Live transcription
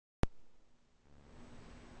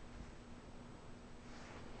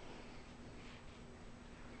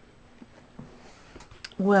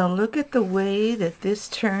Well, look at the way that this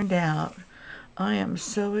turned out. I am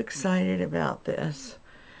so excited about this.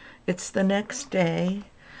 It's the next day.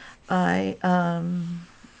 I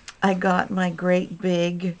I got my great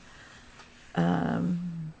big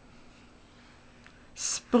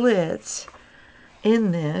splits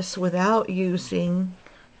in this without using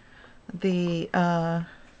the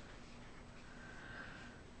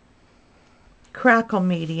crackle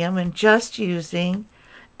medium and just using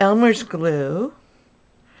Elmer's glue.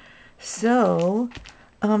 So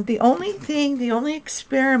the only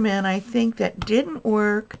experiment I think that didn't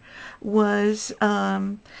work was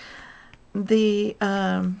the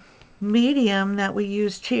medium that we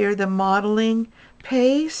used here, the modeling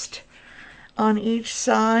paste on each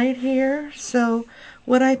side here. So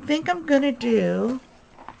what I think I'm going to do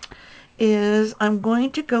is I'm going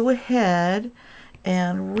to go ahead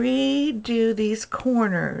and redo these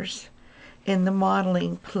corners in the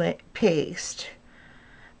modeling paste.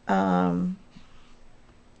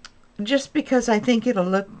 Just because I think it'll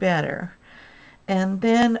look better. And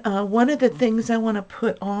then one of the things I want to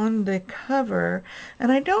put on the cover,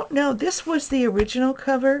 and I don't know, this was the original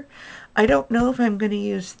cover. I don't know if I'm going to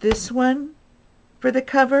use this one for the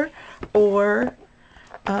cover or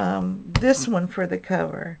this one for the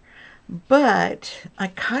cover. But I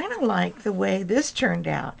kind of like the way this turned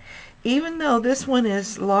out. Even though this one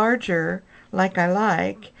is larger, like I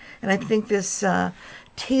like, and I think this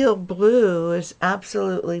teal blue is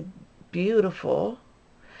absolutely beautiful.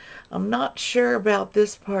 I'm not sure about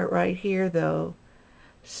this part right here though.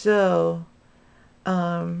 So, what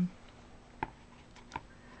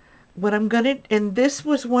I'm gonna, and this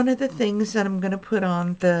was one of the things that I'm gonna put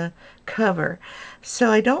on the cover.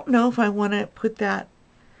 So I don't know if I want to put that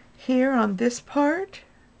here on this part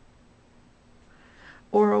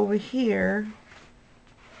or over here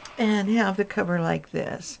and have the cover like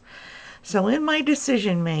this. So in my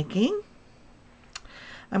decision making,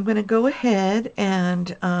 I'm going to go ahead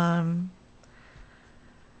and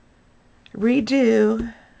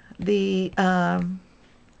redo the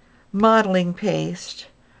modeling paste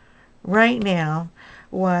right now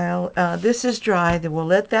while this is dry. Then we'll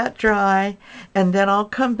let that dry and then I'll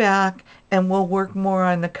come back and we'll work more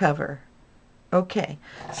on the cover. Okay,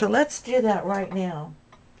 so let's do that right now.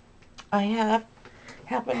 I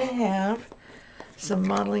happen to have some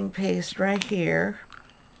modeling paste right here,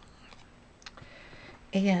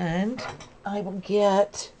 and I will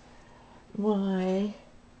get my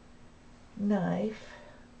knife.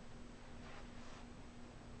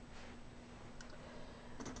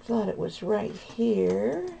 Thought it was right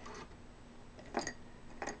here.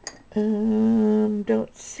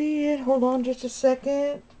 Don't see it. Hold on just a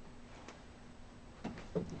second.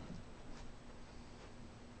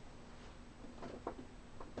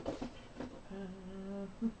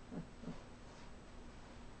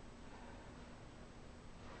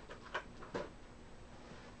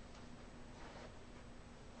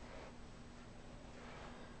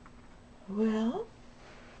 Well,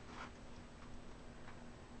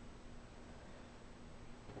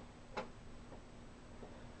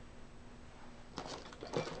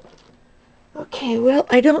 okay, well,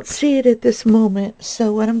 I don't see it at this moment,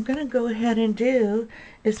 so what I'm going to go ahead and do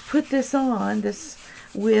is put this on, this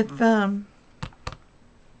with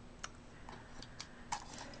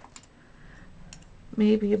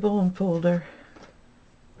maybe a bone folder.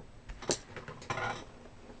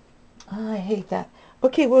 I hate that.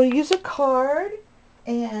 Okay, we'll use a card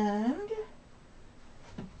and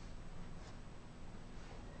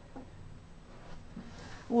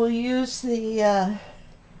we'll use the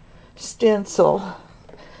stencil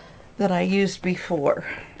that I used before.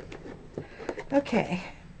 Okay.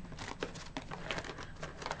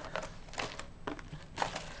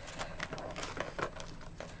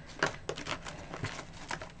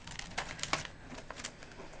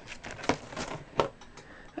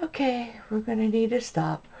 Okay, we're going to need to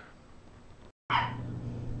stop.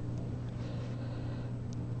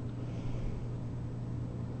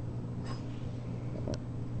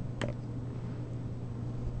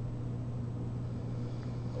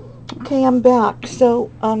 Okay, I'm back.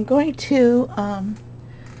 So I'm going to, I'm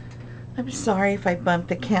sorry if I bumped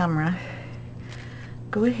the camera.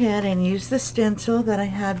 Go ahead and use the stencil that I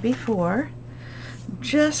had before. I'm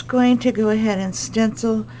just going to go ahead and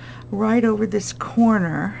stencil right over this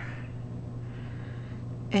corner.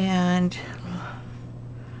 And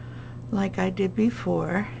like I did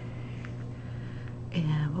before.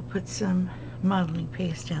 And we'll put some modeling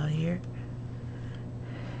paste out here.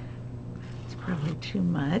 It's probably too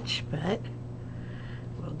much, but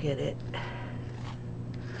we'll get it.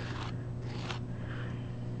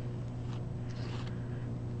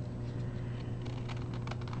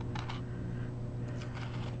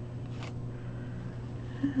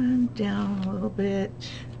 down a little bit.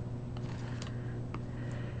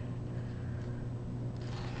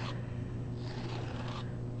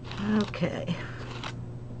 Okay.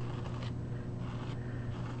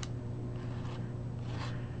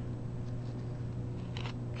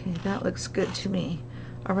 Okay, that looks good to me.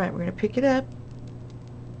 All right, we're going to pick it up.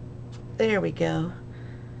 There we go.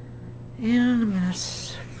 And I'm going to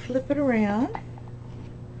flip it around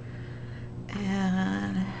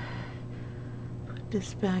and put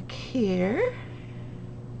this back here.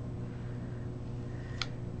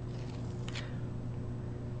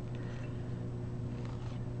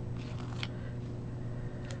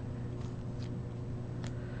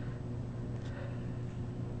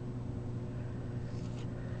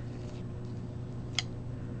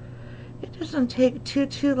 It doesn't take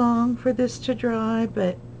too long for this to dry,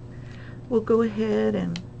 but we'll go ahead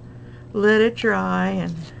and let it dry,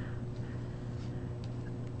 and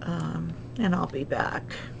I'll be back.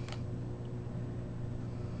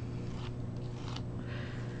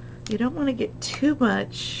 You don't want to get too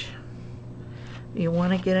much. You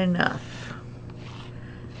want to get enough.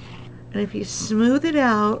 And if you smooth it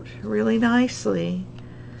out really nicely,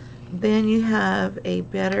 then you have a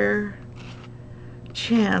better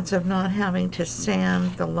chance of not having to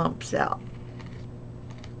sand the lumps out.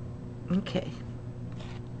 Okay.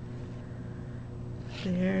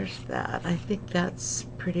 There's that. I think that's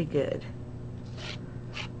pretty good.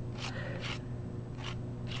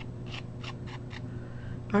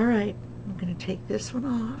 All right, I'm going to take this one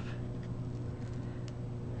off.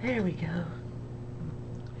 There we go.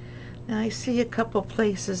 Now I see a couple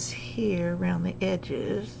places here around the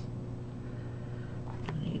edges.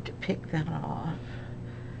 I need to pick that off.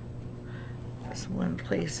 There's one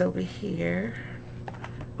place over here.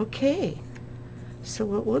 Okay, so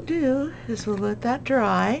what we'll do is we'll let that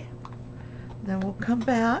dry. Then we'll come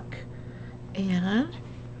back and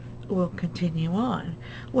we'll continue on.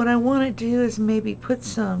 What I want to do is maybe put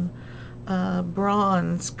some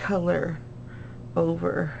bronze color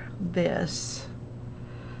over this.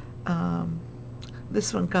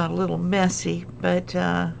 This one got a little messy, but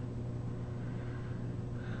I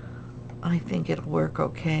think it'll work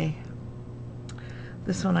okay.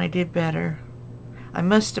 This one I did better. I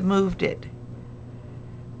must have moved it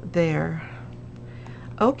there.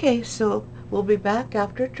 Okay, so we'll be back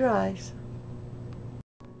after it dries.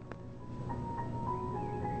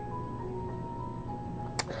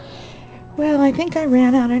 Well, I think I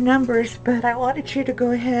ran out of numbers, but I wanted you to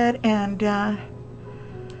go ahead and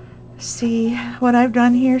see what I've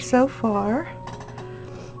done here so far.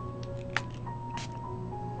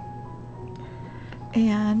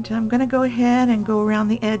 And I'm going to go ahead and go around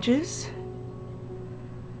the edges.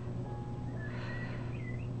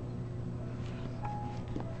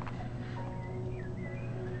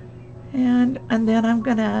 And then I'm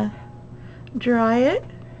going to dry it.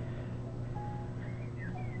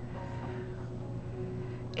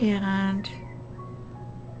 And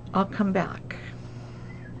I'll come back.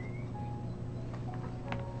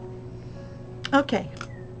 Okay,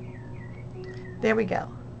 there we go.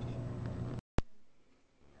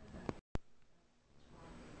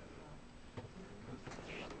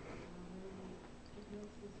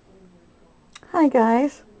 Hi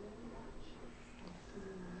guys.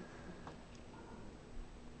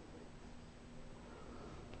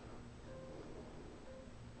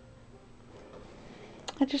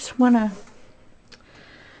 I just want to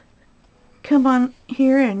come on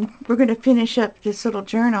here and we're going to finish up this little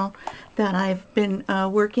journal that I've been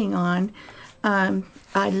working on.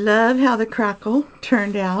 I love how the crackle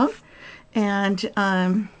turned out, and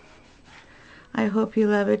I hope you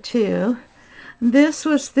love it too. This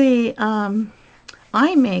was the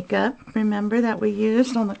eye makeup, remember, that we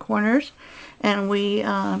used on the corners, and we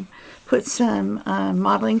put some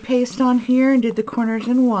modeling paste on here and did the corners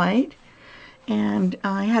in white. And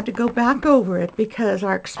I had to go back over it because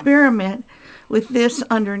our experiment with this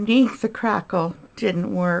underneath the crackle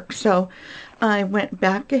didn't work. So I went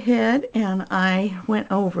back ahead and I went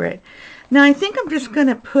over it. Now I think I'm just going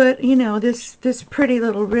to put, you know, this pretty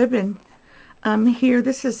little ribbon here.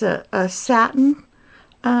 This is a satin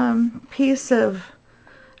piece of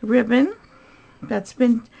ribbon that's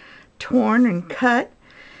been torn and cut.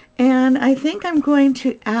 And I think I'm going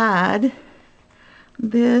to add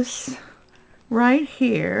this right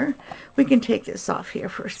here. We can take this off here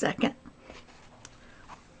for a second.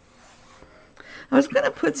 I was going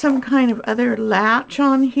to put some kind of other latch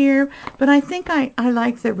on here, but I think I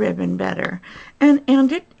like the ribbon better. And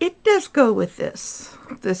it does go with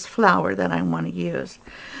this flower that I want to use.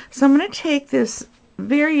 So I'm going to take this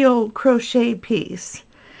very old crochet piece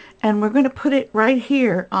and we're going to put it right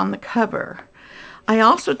here on the cover. I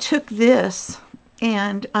also took this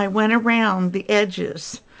and I went around the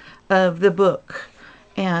edges of the book.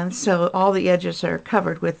 And so all the edges are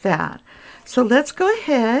covered with that. So let's go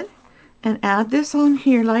ahead and add this on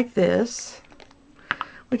here like this.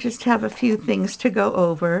 We just have a few things to go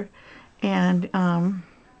over. And I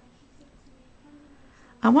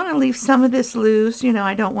want to leave some of this loose. You know,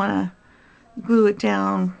 I don't want to glue it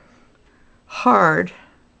down hard.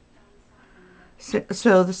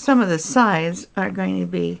 So some of the sides are going to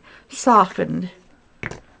be softened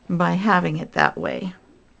by having it that way.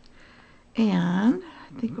 And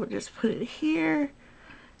I think we'll just put it here,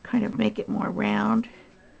 kind of make it more round.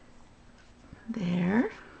 There.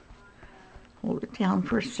 Hold it down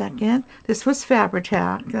for a second. This was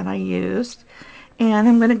Fabri-Tac that I used. And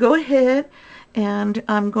I'm going to go ahead and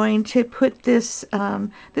I'm going to put this,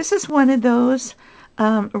 this is one of those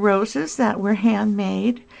roses that were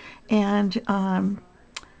handmade. And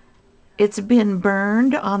it's been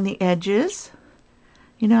burned on the edges.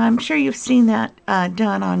 You know, I'm sure you've seen that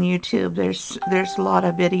done on YouTube. There's a lot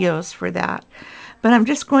of videos for that. But I'm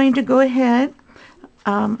just going to go ahead.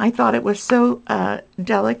 I thought it was so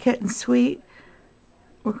delicate and sweet.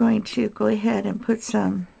 We're going to go ahead and put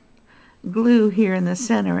some glue here in the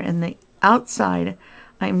center, and the outside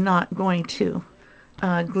I'm not going to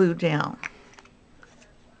glue down.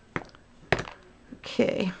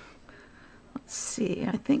 Okay, let's see.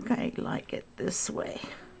 I think I like it this way.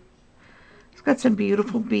 It's got some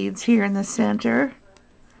beautiful beads here in the center.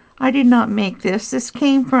 I did not make this. This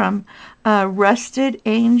came from Rusted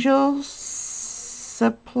Angel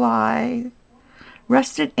Supply.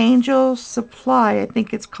 Rusted Angel Supply, I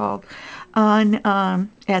think it's called, on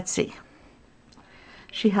Etsy.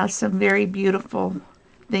 She has some very beautiful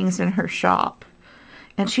things in her shop.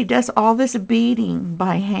 And she does all this beading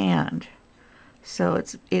by hand. So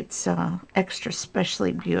it's extra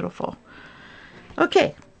specially beautiful.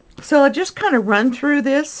 Okay, so I'll just kind of run through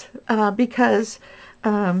this because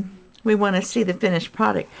we want to see the finished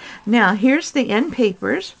product. Now, here's the end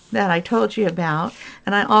papers that I told you about,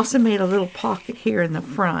 and I also made a little pocket here in the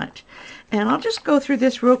front. And I'll just go through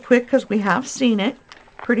this real quick because we have seen it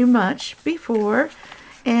pretty much before,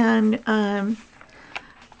 and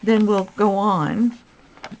then we'll go on.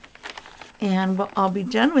 And I'll be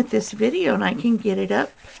done with this video and I can get it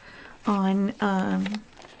up on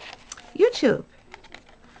YouTube.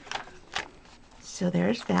 So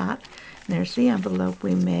there's that. There's the envelope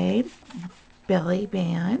we made. Belly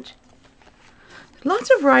band.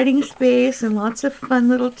 Lots of writing space and lots of fun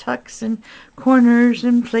little tucks and corners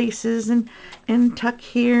and places and tuck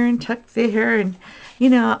here and tuck there. And you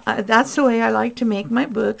know, that's the way I like to make my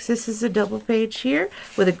books. This is a double page here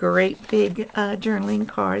with a great big journaling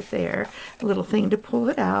card there. A little thing to pull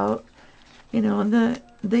it out. You know, and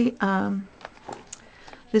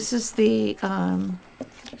this is the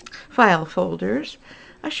file folders.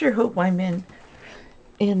 I sure hope I'm in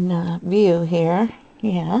view here.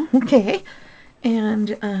 Yeah, okay.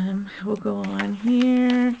 And we'll go on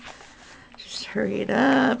here. Just hurry it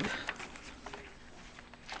up.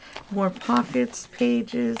 More pockets,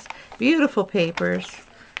 pages, beautiful papers.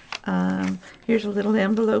 Here's a little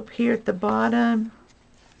envelope here at the bottom.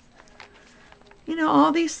 You know,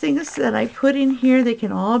 all these things that I put in here, they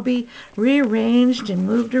can all be rearranged and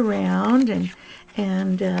moved around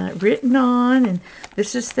and written on. And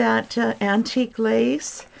this is that antique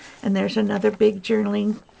lace. And there's another big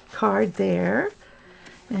journaling card there.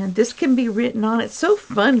 And this can be written on. It's so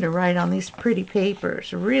fun to write on these pretty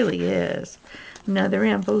papers. It really is. Another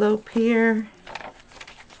envelope here.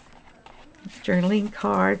 Journaling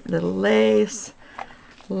card, little lace,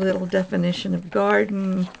 little definition of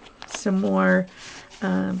garden, some more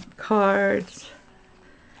cards,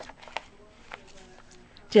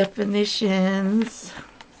 definitions,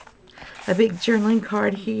 a big journaling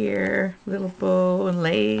card here, little bow and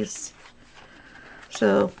lace.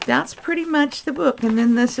 So that's pretty much the book. And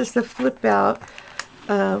then this is the flip out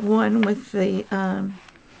one with the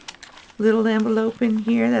little envelope in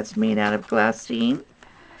here that's made out of glassine.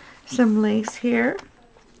 Some lace here.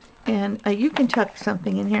 And you can tuck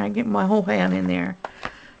something in here. I get my whole hand in there.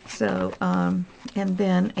 So, and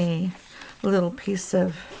then a little piece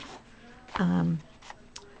of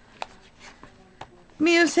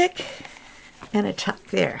music and a tuck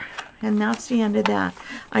there. And that's the end of that.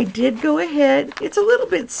 I did go ahead. It's a little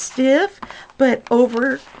bit stiff, but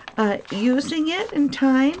over using it in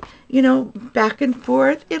time, you know, back and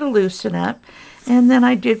forth, it'll loosen up. And then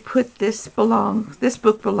I did put this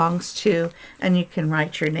book belongs to, and you can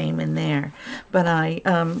write your name in there. But I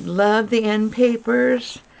love the end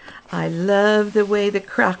papers. I love the way the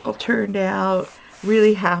crackle turned out.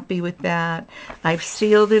 really happy with that. I've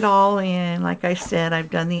sealed it all in. Like I said, I've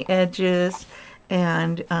done the edges,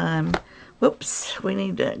 and whoops, we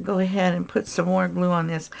need to go ahead and put some more glue on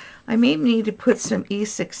this. I may need to put some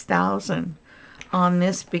E6000 on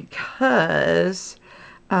this because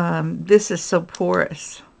this is so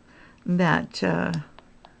porous that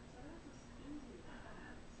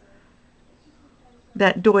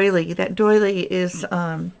that doily is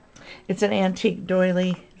it's an antique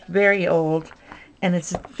doily, very old, and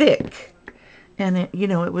it's thick, and it, you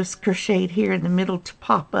know, it was crocheted here in the middle to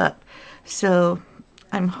pop up. So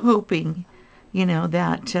I'm hoping, you know,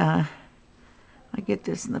 that I get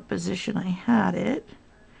this in the position I had it,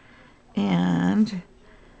 and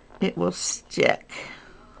it will stick.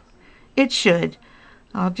 It should.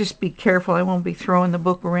 I'll just be careful. I won't be throwing the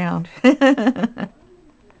book around.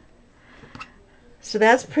 So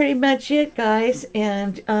that's pretty much it, guys.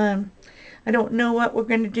 And I don't know what we're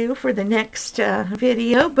going to do for the next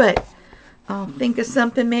video, but I'll think of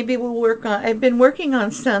something. Maybe we'll work on. I've been working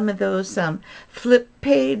on some of those flip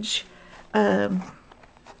page. What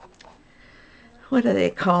do they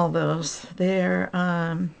call those? They're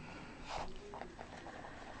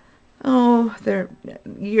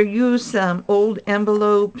you use some old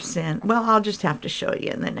envelopes, and well, I'll just have to show you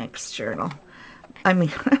in the next journal. I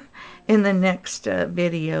mean, in the next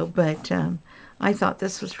video. But I thought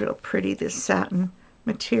this was real pretty, this satin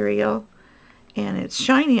material, and it's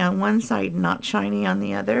shiny on one side, not shiny on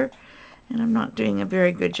the other. And I'm not doing a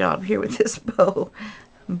very good job here with this bow,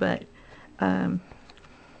 but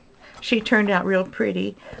she turned out real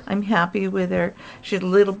pretty. I'm happy with her. She's a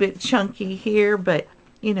little bit chunky here, but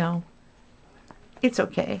you know, it's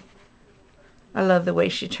okay. I love the way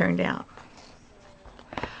she turned out.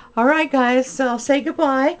 All right, guys, so I'll say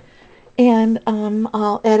goodbye, and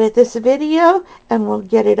I'll edit this video, and we'll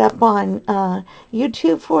get it up on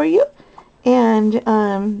YouTube for you, and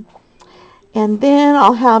then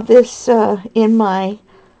I'll have this in my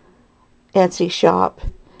Etsy shop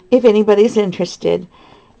if anybody's interested.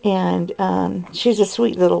 And she's a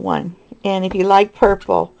sweet little one, and if you like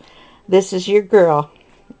purple, this is your girl.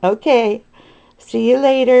 Okay, see you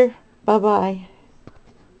later. Bye-bye.